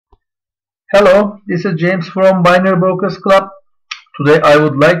Hello, this is James from Binary Brokers Club. Today I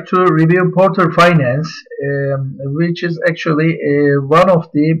would like to review Porter Finance, which is actually one of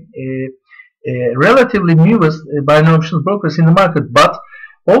the relatively newest binary options brokers in the market, but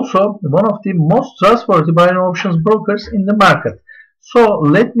also one of the most trustworthy binary options brokers in the market. So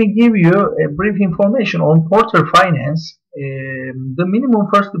let me give you a brief information on Porter Finance. The minimum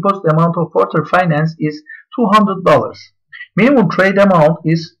first deposit amount of Porter Finance is $200. Minimum trade amount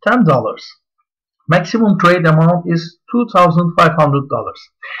is $10. Maximum trade amount is $2,500.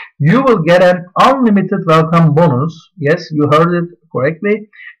 You will get an unlimited welcome bonus. Yes, you heard it correctly.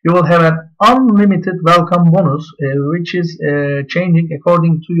 You will have an unlimited welcome bonus, which is changing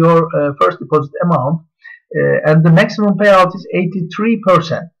according to your first deposit amount. And the maximum payout is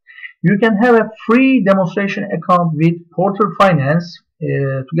 83%. You can have a free demonstration account with Porter Finance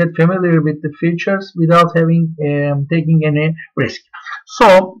to get familiar with the features without having taking any risk.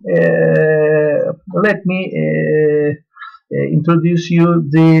 So let me introduce you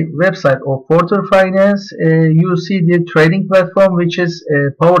the website of Porter Finance. You see the trading platform, which is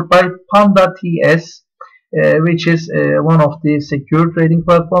powered by Panda TS, which is one of the secure trading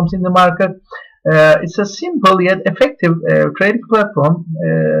platforms in the market. It's a simple yet effective trading platform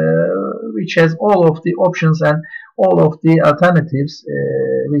which has all of the options and all of the alternatives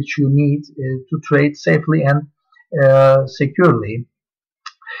which you need to trade safely and securely.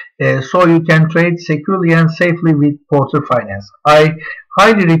 So you can trade securely and safely with Porter Finance. I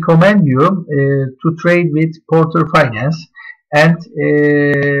highly recommend you to trade with Porter Finance, and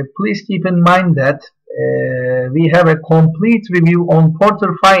please keep in mind that we have a complete review on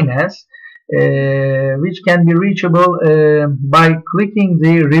Porter Finance, which can be reachable by clicking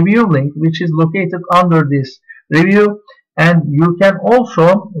the review link, which is located under this review. And you can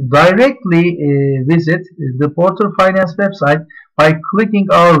also directly visit the Porter Finance website by clicking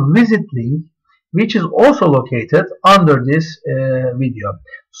our visit link, which is also located under this video.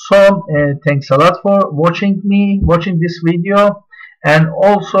 So thanks a lot for watching this video, and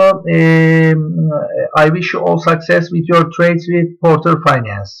also I wish you all success with your trades with Porter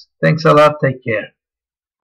Finance. Thanks a lot. Take care.